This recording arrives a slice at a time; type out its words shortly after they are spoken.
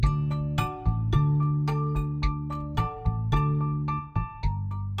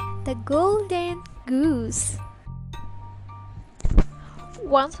The Golden Goose.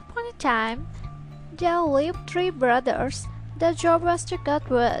 Once upon a time, there lived three brothers. Their job was to cut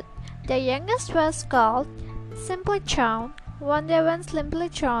wood. The youngest was called Simpleton. One day when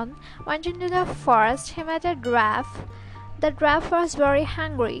Simpleton went into the forest, he met a giraffe. The giraffe was very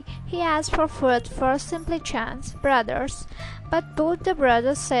hungry. He asked for food for Simpleton's brothers, but both the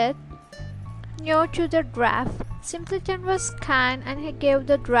brothers said no to the giraffe. Simpleton was kind and he gave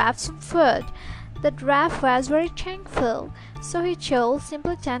the giraffe some food. The giraffe was very thankful, so he told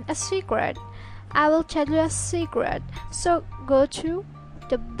Simpleton a secret. I will tell you a secret. So go to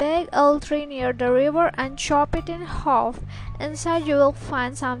the big old tree near the river and chop it in half. Inside you will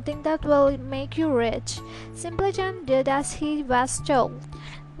find something that will make you rich. Simpleton did as he was told.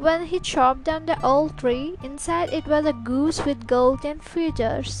 When he chopped down the old tree, inside it was a goose with golden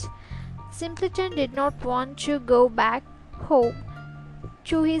feathers. Simpleton did not want to go back home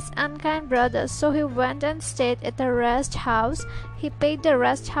to his unkind brothers, so he went and stayed at a rest house. He paid the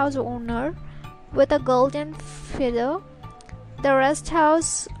rest house owner with a golden feather. The rest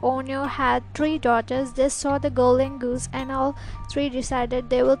house owner had three daughters. They saw the golden goose and all three decided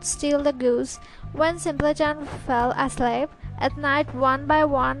they would steal the goose. When Simpleton fell asleep at night, one by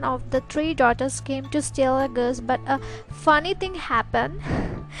one of the three daughters came to steal the goose, but a funny thing happened.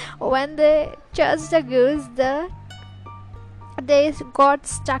 When they touched the goose, they got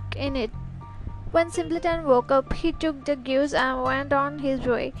stuck in it. When Simpleton woke up, he took the goose and went on his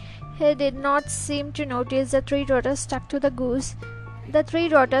way. He did not seem to notice the three daughters stuck to the goose. The three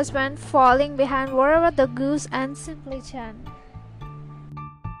daughters went falling behind wherever the goose and Simpleton.